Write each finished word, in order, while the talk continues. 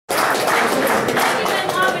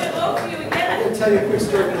tell you a quick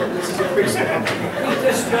story. This is a quick story. Put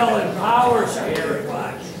this bill in power, Scary,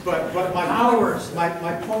 watch. But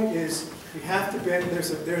my point is, you have to bend.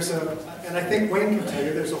 And I think Wayne can tell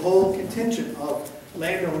you, there's a whole contingent of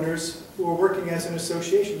landowners who are working as an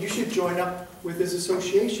association. You should join up with this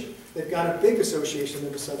association. They've got a big association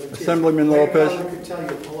in the Southern Tier. Assemblyman Lopez. I could tell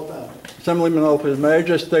you all about it. Assemblyman Lopez, may I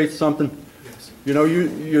just state something? Yes. You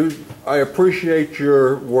know, I appreciate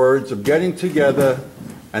your words of getting together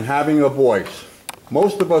and having a voice.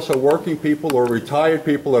 Most of us are working people or retired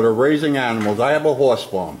people that are raising animals. I have a horse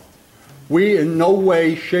farm. We in no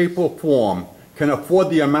way, shape, or form can afford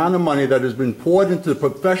the amount of money that has been poured into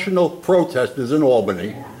professional protesters in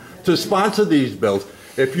Albany to sponsor these bills.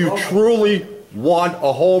 If you truly want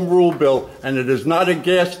a home rule bill, and it is not a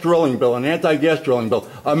gas drilling bill, an anti-gas drilling bill,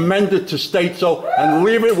 amend it to state so and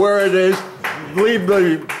leave it where it is. Leave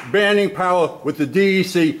the banning power with the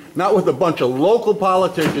DEC, not with a bunch of local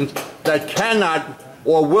politicians that cannot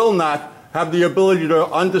or will not have the ability to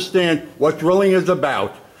understand what drilling is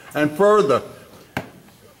about. And further,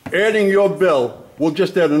 adding your bill will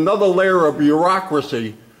just add another layer of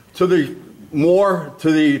bureaucracy to the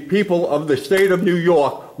people of the state of New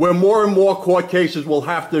York, where more and more court cases will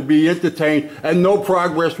have to be entertained and no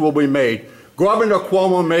progress will be made. Governor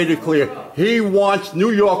Cuomo made it clear he wants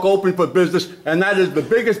New York open for business, and that is the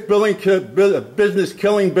biggest business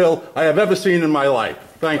killing bill I have ever seen in my life.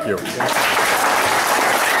 Thank you.